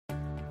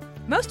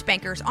Most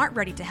bankers aren't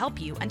ready to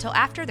help you until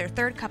after their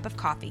third cup of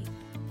coffee.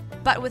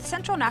 But with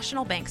Central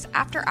National Bank's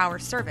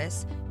after-hours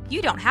service,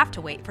 you don't have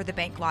to wait for the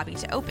bank lobby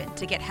to open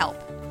to get help.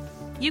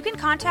 You can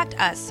contact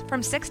us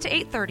from 6 to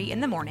 8:30 in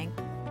the morning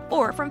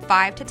or from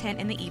 5 to 10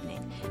 in the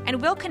evening,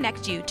 and we'll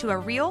connect you to a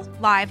real,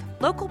 live,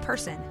 local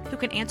person who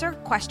can answer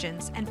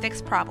questions and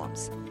fix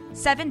problems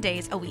 7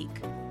 days a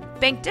week.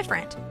 Bank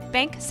different.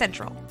 Bank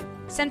Central.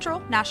 Central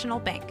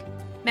National Bank.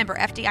 Member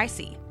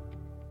FDIC.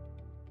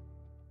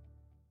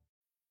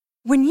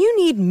 When you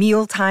need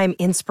mealtime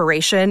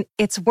inspiration,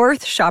 it's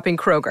worth shopping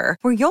Kroger,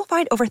 where you'll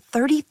find over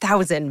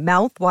 30,000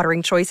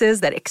 mouth-watering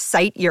choices that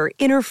excite your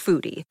inner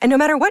foodie. And no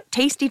matter what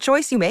tasty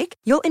choice you make,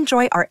 you'll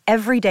enjoy our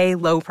everyday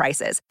low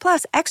prices,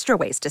 plus extra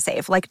ways to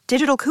save, like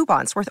digital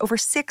coupons worth over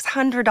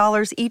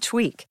 $600 each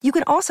week. You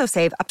can also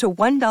save up to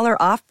 $1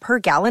 off per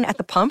gallon at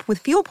the pump with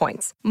fuel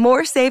points.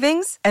 More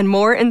savings and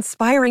more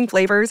inspiring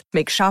flavors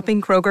make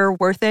shopping Kroger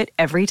worth it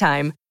every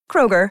time.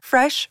 Kroger,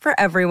 fresh for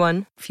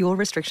everyone. Fuel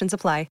restrictions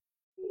apply.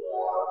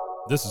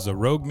 This is a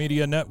Rogue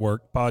Media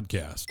Network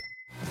podcast.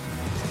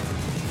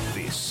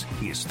 This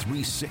is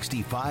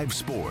 365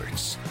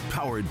 Sports,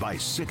 powered by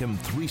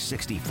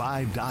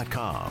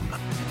Sikkim365.com.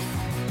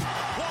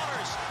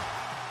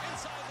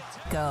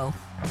 Go.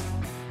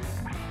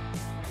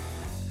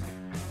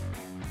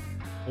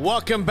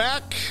 Welcome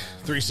back.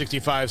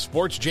 365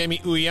 Sports. Jamie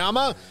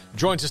Uyeyama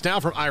joins us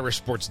now from Irish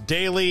Sports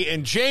Daily.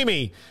 And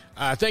Jamie,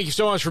 thank you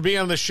so much for being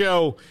on the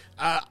show.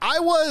 I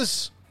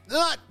was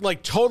not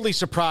like totally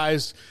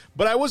surprised,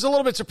 but I was a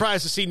little bit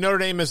surprised to see Notre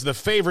Dame as the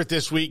favorite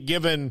this week,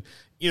 given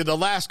the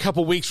last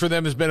couple weeks for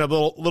them has been a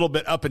little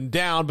bit up and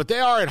down, but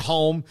they are at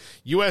home.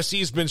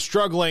 USC's been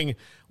struggling.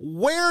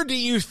 Where do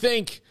you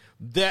think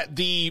that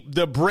the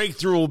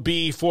breakthrough will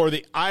be for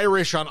the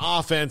Irish on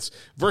offense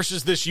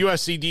versus this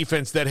USC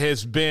defense that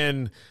has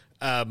been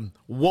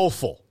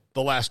woeful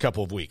the last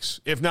couple of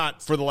weeks, if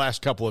not for the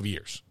last couple of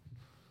years?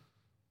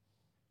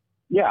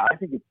 Yeah, I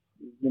think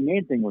the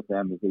main thing with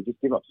them is they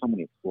just give up so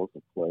many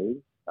explosive plays,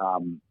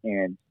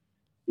 and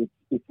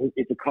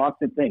it's a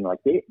constant thing. Like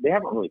they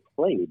haven't really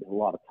played a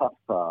lot of tough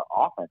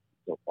offense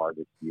so far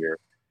this year,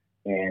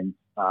 and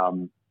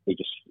they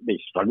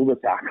struggle to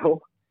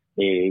tackle.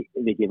 They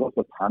give up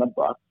a ton of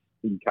busts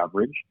in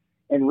coverage,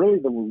 and really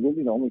the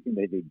only thing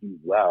that they do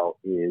well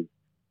is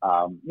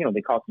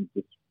they cause some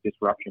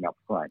disruption up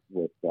front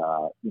with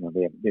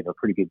they have a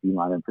pretty good D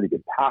line and pretty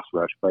good pass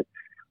rush, but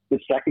the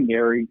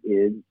secondary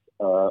is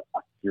a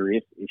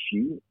serious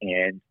issue,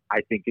 and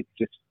I think it's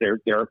just there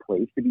are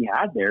plays to be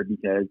had there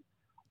because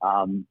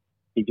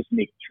they just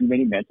make too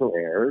many mental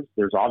errors.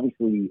 There's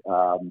obviously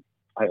a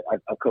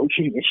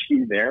coaching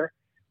issue there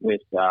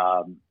with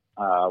what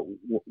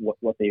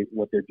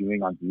they're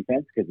doing on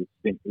defense, because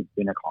it's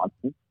been a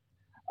constant,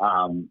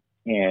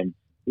 and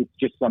it's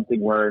just something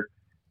where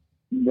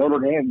Notre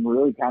Dame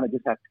really kind of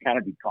just has to kind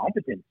of be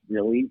competent,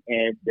 really,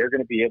 and they're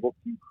going to be able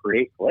to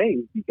create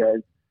plays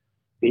because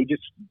they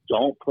just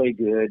don't play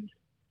good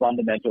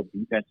fundamental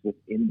defense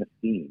within the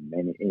scheme.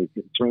 And it's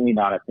certainly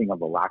not a thing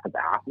of a lack of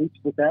athletes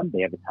with them.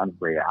 They have a ton of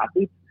great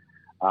athletes,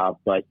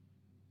 but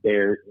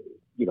they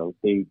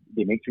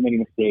make too many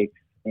mistakes.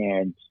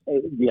 And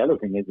the other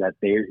thing is that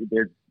they're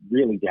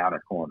really down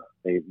at corner.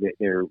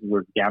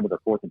 We're down to the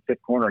fourth and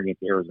fifth corner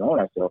against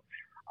Arizona. So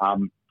I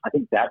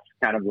think that's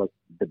kind of like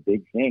the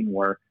big thing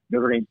where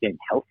Notre Dame's getting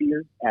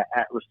healthier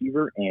at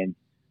receiver, and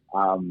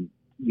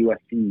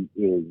USC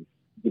is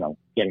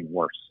getting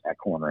worse at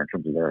corner in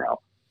terms of their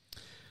health.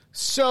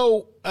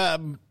 So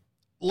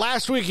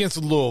last week against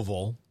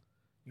Louisville,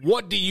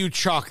 what do you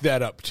chalk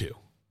that up to?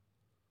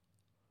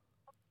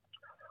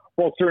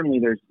 Well, certainly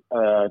there's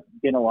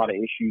been a lot of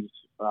issues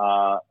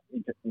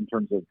in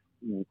terms of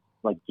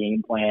like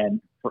game plan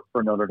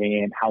for Notre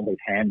Dame, how they've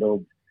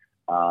handled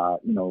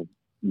the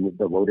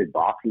loaded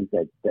boxes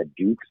that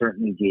Duke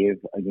certainly gave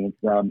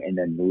against them, and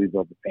then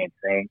Louisville the same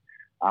thing.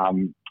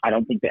 I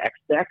don't think the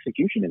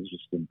execution has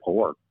just been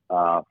poor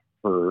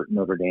for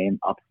Notre Dame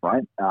up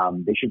front.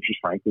 They should just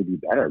frankly be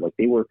better. Like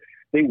they were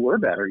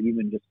better,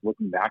 even just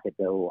looking back at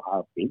the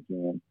Ohio State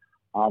game.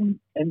 And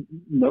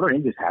Notre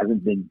Dame just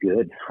hasn't been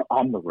good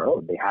on the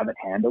road. They haven't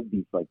handled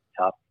these like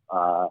tough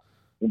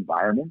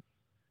environments.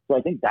 So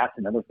I think that's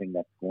another thing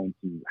that's going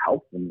to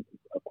help them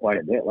quite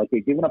a bit. Like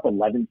they've given up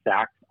 11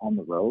 sacks on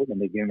the road and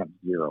they've given up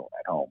 0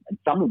 at home. And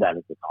some of that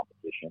is the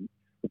competition,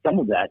 but some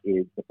of that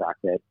is the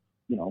fact that,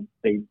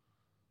 they've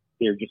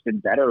just been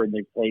better and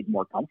they've played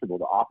more comfortable.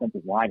 The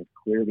offensive line is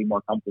clearly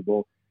more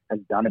comfortable, has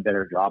done a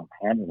better job of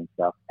handling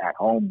stuff at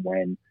home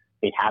when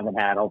they haven't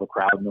had all the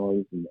crowd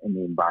noise and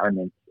the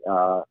environment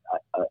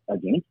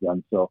against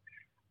them. So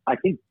I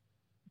think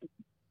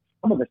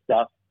some of the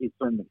stuff is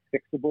certainly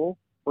fixable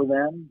for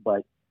them,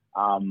 but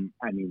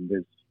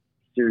there's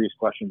serious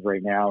questions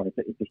right now, and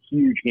it's a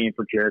huge game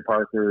for Jared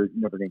Parker,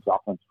 Notre Dame's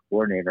offensive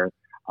coordinator,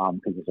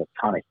 because there's a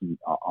ton of heat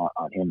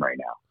on him right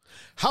now.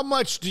 How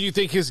much do you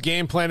think his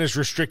game plan is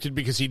restricted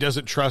because he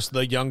doesn't trust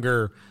the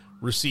younger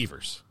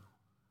receivers?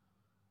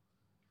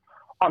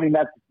 I mean,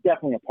 that's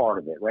definitely a part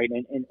of it, right?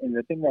 And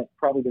the thing that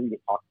probably doesn't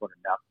get talked about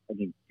enough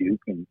against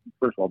Duke, and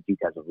first of all, Duke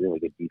has a really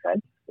good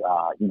defense.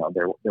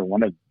 They're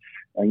one of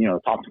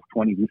top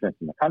 20 defense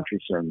in the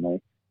country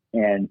certainly,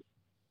 and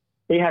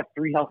they had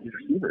 3 healthy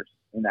receivers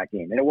in that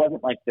game, and it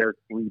wasn't like their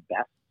 3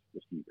 best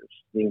receivers.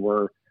 They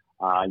were,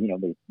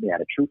 they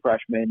had a true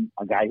freshman,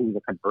 a guy who was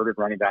a converted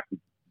running back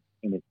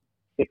in his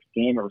 6th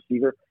game, a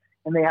receiver,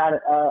 and they had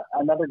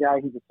another guy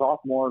who's a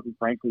sophomore who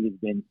frankly has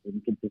been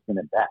inconsistent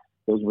at best.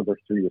 Those were their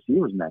 3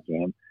 receivers in that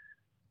game,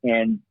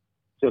 and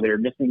so they're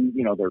missing,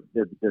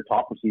 their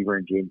top receiver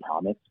in Jaden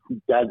Thomas,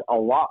 who does a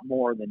lot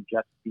more than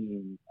just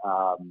being,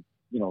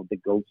 the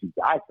go-to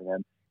guy for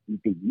them.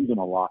 They use him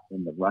a lot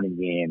in the running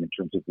game in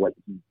terms of what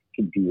he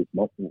can do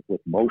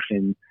with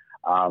motion.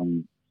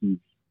 He's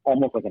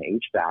almost like an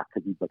H-back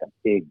because he's like a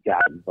big guy.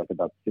 He's like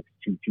about 6'2",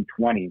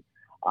 220.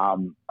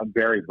 A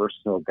very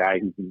versatile guy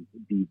who can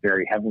be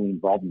very heavily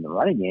involved in the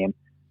running game.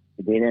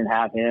 They didn't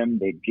have him.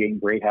 They had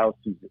Jaden Greathouse,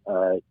 who's,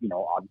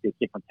 obviously a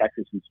kid from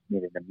Texas who's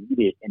made an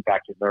immediate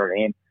impact at Notre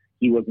Dame.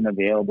 He wasn't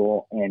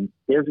available, and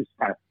they're just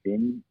kind of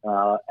thin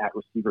at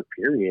receiver,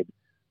 period.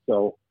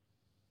 So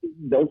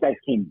those guys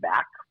came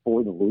back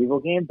for the Louisville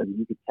game, but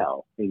you could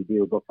tell they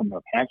were both coming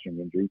up hamstring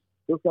injuries.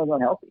 Those guys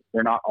aren't healthy.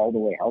 They're not all the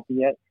way healthy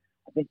yet.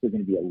 I think they're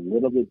going to be a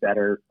little bit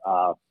better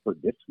for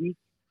this week.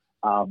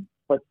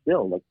 But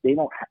still, they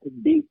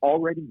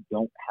already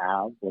don't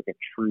have like a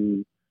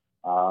true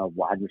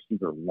wide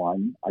receiver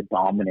one, a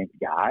dominant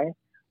guy.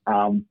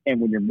 And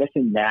when you're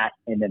missing that,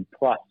 and then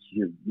plus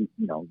you're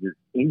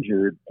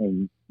injured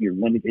and you're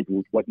limited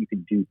with what you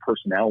can do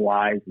personnel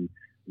wise and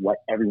what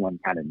everyone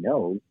kind of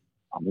knows,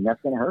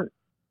 that's going to hurt.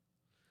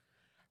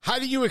 How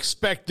do you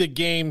expect the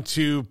game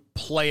to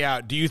play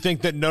out? Do you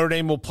think that Notre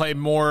Dame will play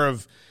more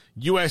of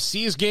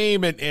USC's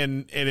game and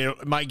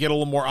it might get a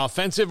little more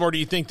offensive, or do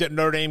you think that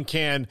Notre Dame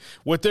can,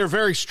 with their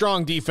very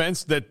strong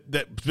defense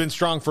that's been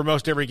strong for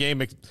most every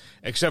game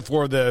except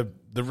for the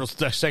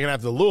second half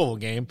of the Louisville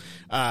game,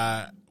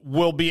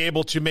 will be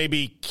able to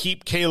maybe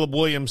keep Caleb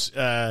Williams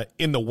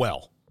in the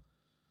well?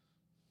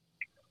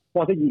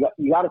 Well, I think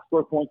you got to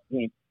score points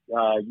against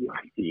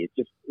USC. It's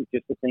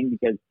just a thing,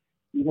 because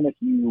even if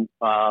you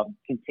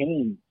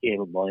contain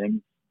Caleb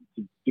Williams,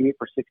 to do it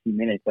for 60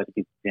 minutes, I think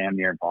it's damn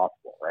near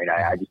impossible, right?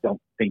 I just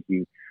don't think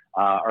you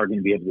are going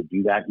to be able to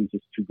do that. He's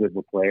just too good of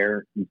a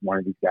player. He's one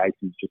of these guys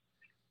who just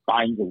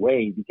finds a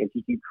way, because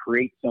he can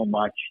create so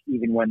much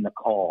even when the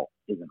call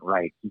isn't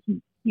right. He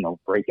can,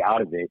 break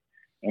out of it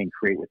and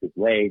create with his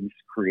legs,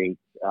 create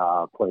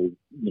plays,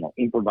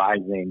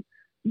 improvising.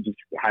 He just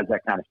has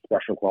that kind of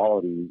special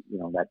quality,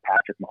 that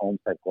Patrick Mahomes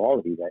type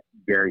quality that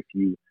very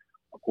few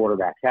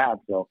quarterbacks have.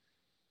 So,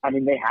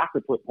 they have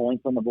to put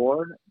points on the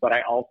board, but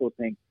I also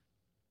think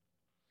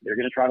they're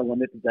going to try to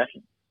limit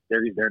possessions.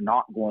 They're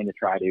not going to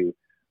try to,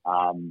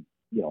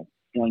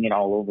 sling it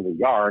all over the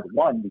yard.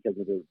 One, because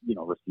of the,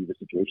 receiver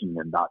situation,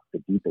 they're not the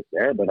deepest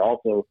there, but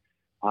also,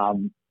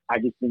 I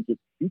just think it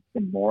suits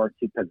them more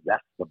to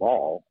possess the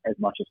ball as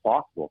much as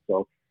possible.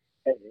 So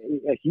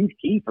a huge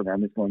key for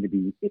them is going to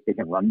be if they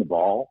can run the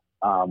ball,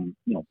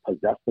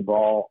 possess the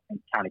ball and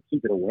kind of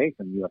keep it away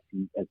from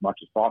USC as much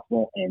as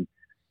possible. And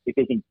if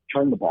they can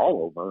turn the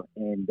ball over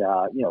and,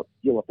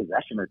 steal a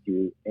possession or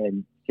two.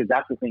 And because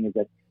that's the thing, is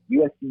that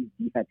USC's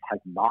defense has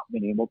not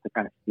been able to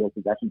kind of steal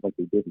possessions like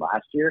they did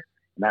last year.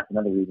 And that's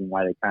another reason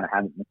why they kind of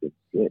haven't looked as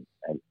good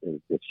as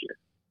this year.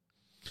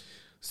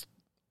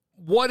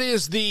 What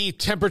is the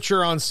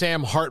temperature on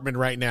Sam Hartman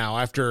right now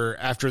after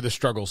the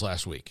struggles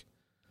last week?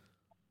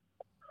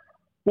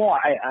 Well,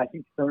 I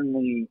think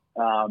certainly,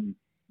 no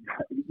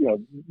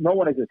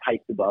one is as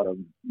hyped about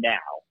him now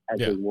as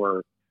they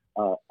were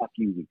a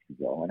few weeks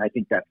ago, and I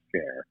think that's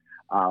fair.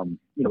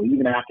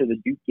 Even after the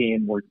Duke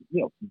game, where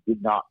he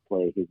did not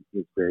play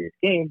his greatest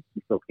game,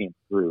 he still came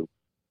through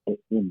in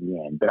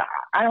the end. But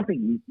I don't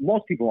think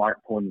most people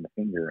aren't pointing the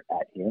finger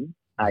at him.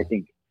 I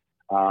think,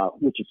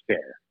 which is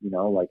fair.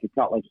 It's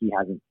not like he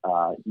hasn't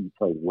he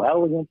played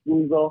well against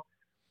Louisville,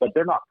 but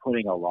they're not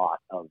putting a lot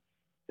of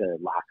the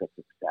lack of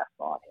success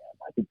on him.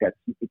 I think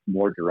it's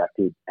more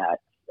directed at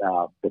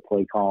the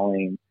play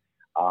calling,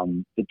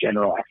 the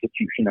general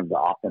execution of the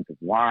offensive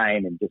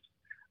line, and just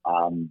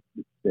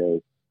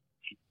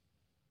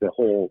the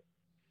whole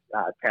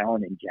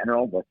talent in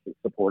general, but the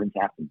supporting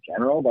cast in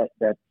general,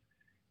 that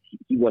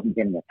he wasn't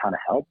getting a ton of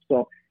help.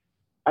 So,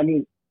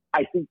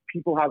 I think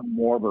people have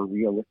more of a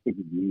realistic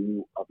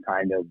view of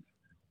kind of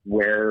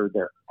where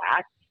they're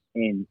at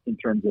in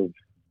terms of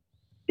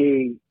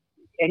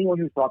anyone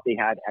who thought they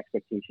had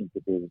expectations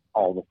that they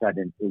all of a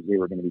sudden they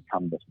were going to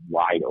become this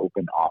wide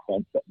open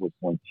offense that was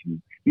going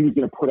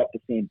to put up the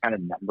same kind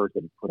of numbers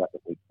that he put up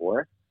at Wake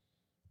Forest.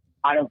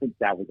 I don't think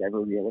that was ever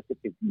realistic,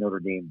 because Notre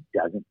Dame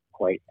doesn't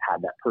quite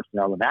have that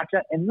personnel to match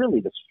that. And really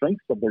the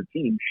strengths of their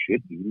team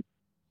should be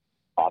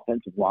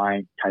offensive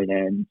line, tight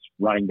ends,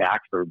 running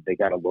backs, or they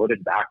got a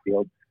loaded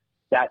backfield.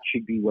 That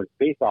should be what it's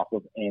based off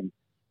of. And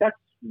that's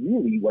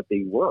really what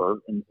they were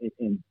in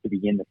to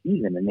begin the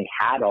season. And they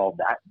had all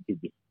that. He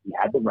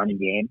had the running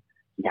game,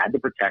 he had the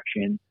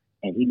protection,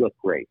 and he looked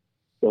great.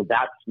 So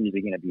that's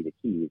really going to be the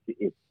key.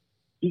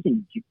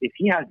 If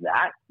he has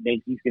that,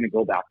 then he's going to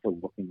go back to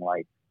looking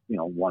like,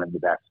 one of the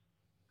best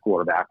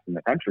quarterbacks in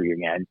the country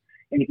again.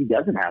 And if he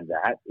doesn't have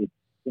that, it's,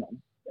 you know,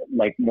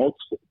 like most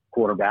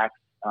quarterbacks,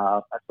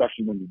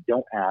 especially when you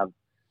don't have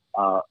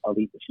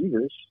elite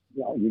receivers,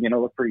 you know, you're going to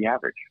look pretty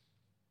average.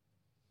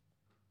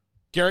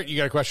 Garrett, you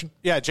got a question?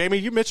 Yeah, Jamie,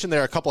 you mentioned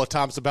there a couple of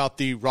times about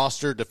the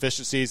roster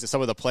deficiencies and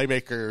some of the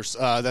playmakers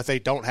that they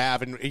don't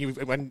have.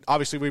 And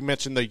obviously we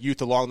mentioned the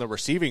youth along the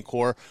receiving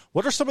core.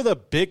 What are some of the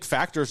big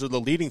factors or the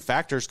leading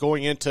factors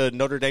going into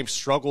Notre Dame's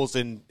struggles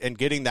in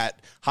getting that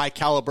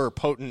high-caliber,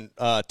 potent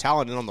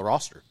talent in on the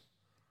roster?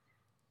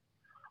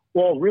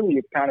 Well, really,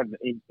 it's kind of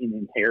an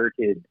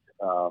inherited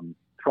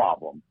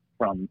problem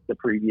from the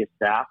previous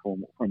staff,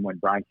 from when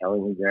Brian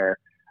Kelly was there.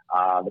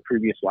 The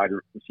previous wide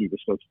receiver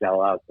coach,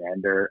 Del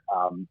Alexander,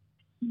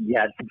 he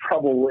had some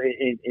trouble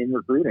in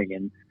recruiting,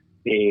 and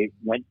they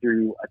went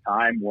through a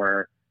time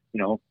where,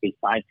 you know, they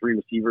signed 3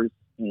 receivers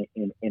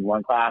in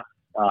one class.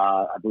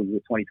 I believe it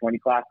was the 2020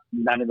 class.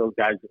 None of those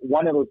guys,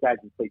 one of those guys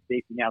has played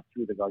safety now,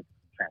 2 of the guys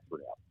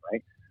transferred out,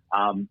 right?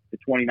 The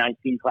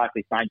 2019 class,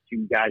 they signed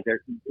 2 guys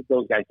there.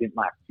 Those guys didn't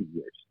last 2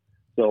 years.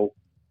 So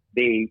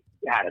they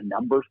had a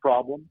numbers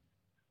problem.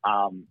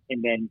 And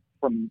then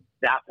from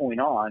that point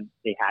on,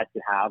 they had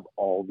to have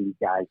all these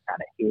guys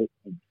kind of hit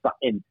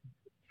and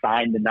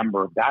sign the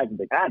number of guys that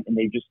they've had. And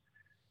they just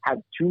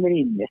had too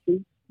many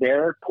misses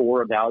there,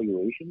 poor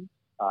evaluations.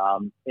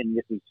 And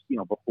this is, you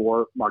know,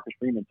 before Marcus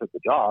Freeman took the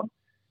job.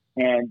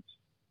 And,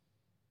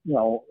 you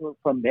know,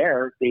 from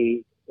there,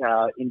 they,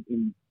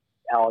 in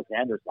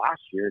Alexander's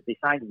last year, they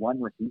signed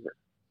 1 receiver.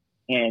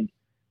 And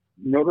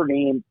Notre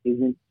Dame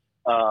isn't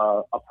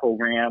a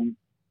program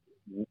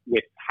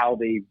with how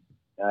they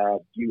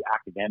view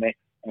academics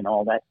and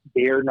all that.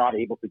 They're not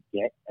able to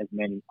get as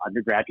many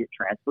undergraduate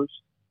transfers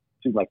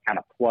to like kind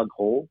of plug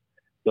holes.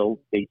 So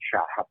they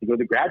have to go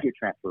the graduate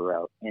transfer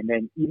route. And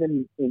then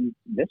even in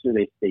this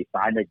year, they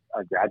signed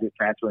a graduate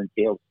transfer in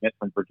Caleb Smith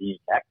from Virginia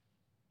Tech.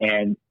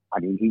 And I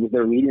mean, he was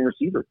their leading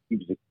receiver. He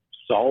was a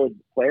solid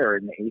player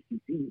in the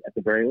ACC at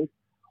the very least.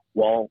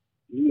 Well,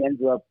 he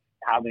ends up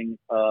having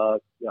a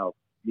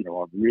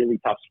really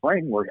tough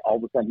spring where all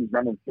of a sudden he's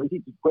running 3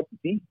 to quit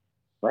the team,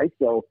 right?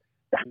 So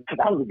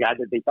that was a guy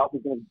that they thought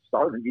was going to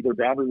start and be their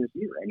boundary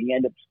receiver, and he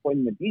ended up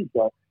splitting the team.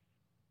 So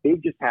they've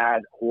just had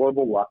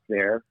horrible luck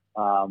there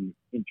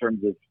in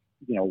terms of,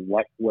 you know,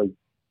 what was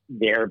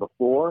there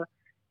before,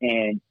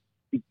 and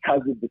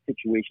because of the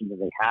situation that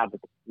they have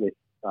with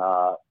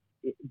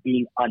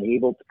being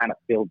unable to kind of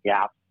fill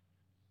gaps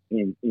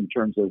in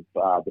terms of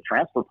the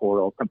transfer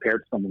portal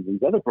compared to some of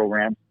these other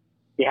programs,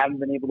 they haven't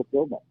been able to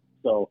fill them.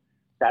 So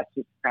that's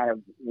just kind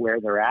of where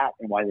they're at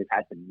and why they've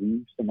had to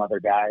move some other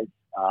guys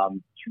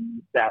to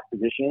that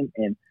position.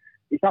 And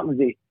it's not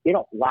that they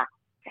don't lack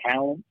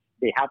talent.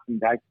 They have some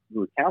guys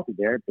who are talented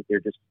there, but they're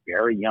just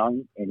very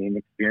young and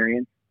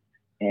inexperienced,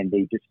 and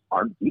they just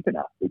aren't deep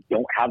enough. They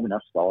don't have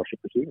enough scholarship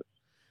receivers.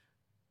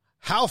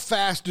 How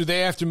fast do they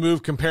have to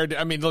move compared to,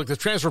 I mean, look, the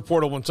transfer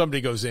portal, when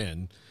somebody goes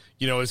in,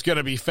 you know, it's going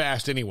to be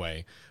fast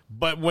anyway.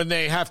 But when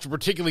they have to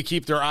particularly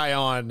keep their eye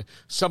on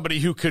somebody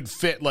who could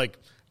fit, like,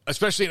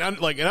 especially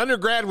like an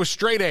undergrad with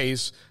straight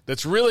A's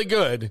that's really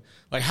good,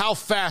 like how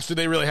fast do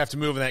they really have to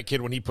move in that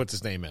kid when he puts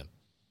his name in?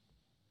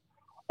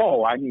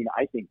 Oh, I mean,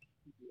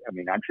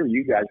 I'm sure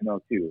you guys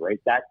know too, right?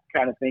 That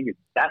kind of thing,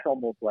 that's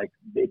almost like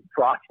big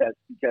process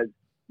because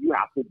you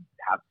have to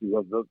have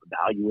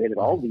evaluated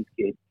all these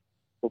kids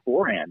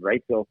beforehand,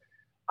 right? So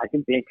I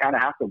think they kind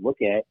of have to look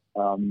at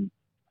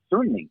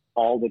certainly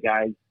all the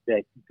guys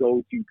that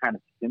go to kind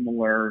of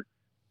similar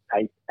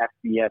type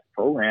FBS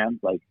programs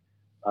like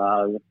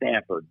the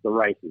Stanford, the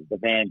Rices, the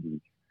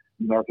Vandy,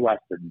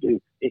 Northwestern,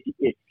 Duke.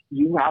 If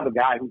you have a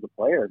guy who's a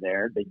player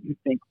there that you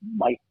think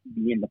might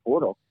be in the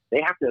portal,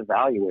 they have to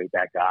evaluate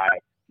that guy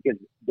because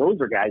those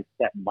are guys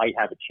that might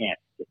have a chance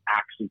to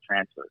actually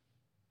transfer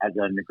as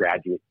an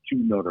undergraduate to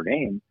Notre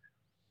Dame.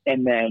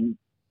 And then,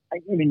 I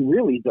mean,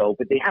 really though,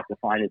 but they have to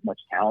find as much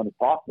talent as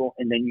possible.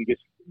 And then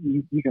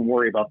you can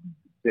worry about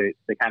the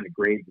kind of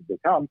grades that they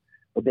come.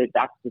 But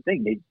that's the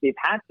thing. They've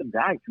had some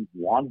guys who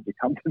wanted to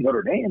come to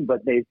Notre Dame,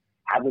 but they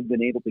haven't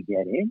been able to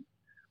get in.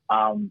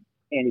 And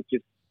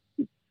it's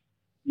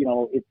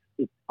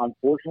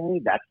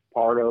unfortunately that's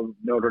part of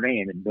Notre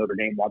Dame, and Notre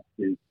Dame wants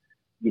to,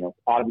 you know,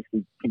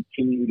 obviously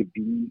continue to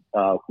be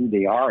who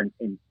they are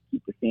and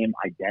keep the same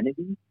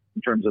identity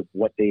in terms of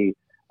what they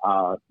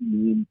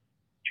mean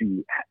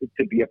to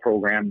be a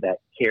program that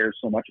cares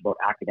so much about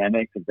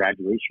academics and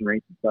graduation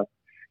rates and stuff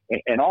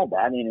and all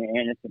that,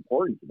 and it's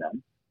important to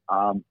them.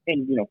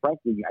 And, you know,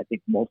 frankly, I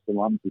think most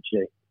alums would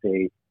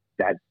say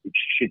that it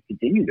should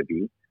continue to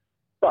be,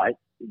 but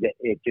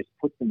it just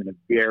puts them in a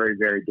very,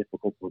 very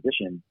difficult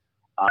position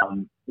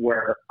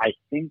where I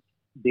think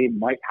they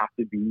might have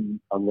to be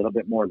a little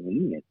bit more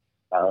lenient.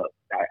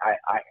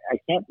 I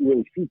can't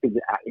really see, because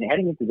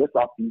heading into this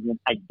offseason,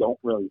 I don't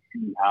really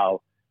see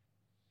how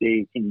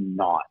they can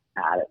not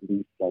add at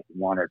least like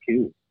 1 or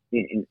 2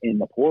 in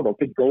the portal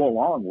to go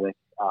along with,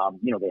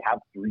 you know, they have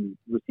 3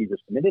 receivers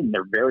committed and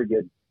they're very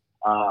good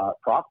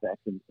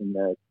prospects in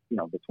the, you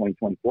know, the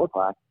 2024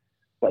 class.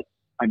 But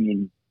I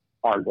mean,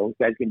 are those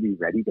guys going to be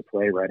ready to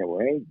play right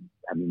away?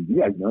 I mean, you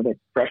guys know that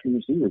freshman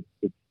receivers,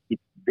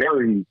 it's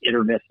very hit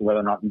or miss whether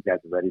or not these guys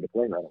are ready to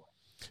play right away.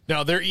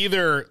 Now, they're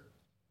either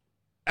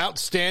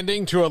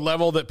outstanding to a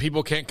level that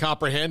people can't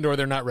comprehend, or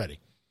they're not ready.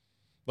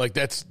 Like,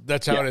 that's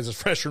how it is as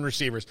freshman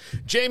receivers.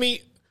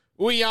 Jamie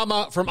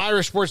Uyeyama from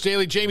Irish Sports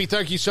Daily. Jamie,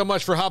 thank you so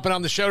much for hopping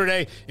on the show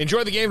today.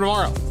 Enjoy the game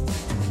tomorrow.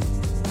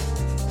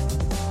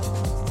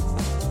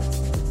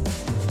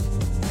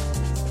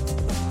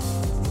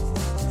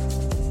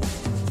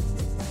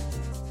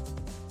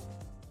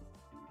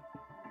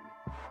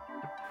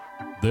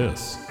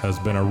 This has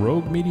been a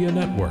Rogue Media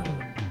Network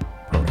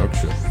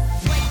production.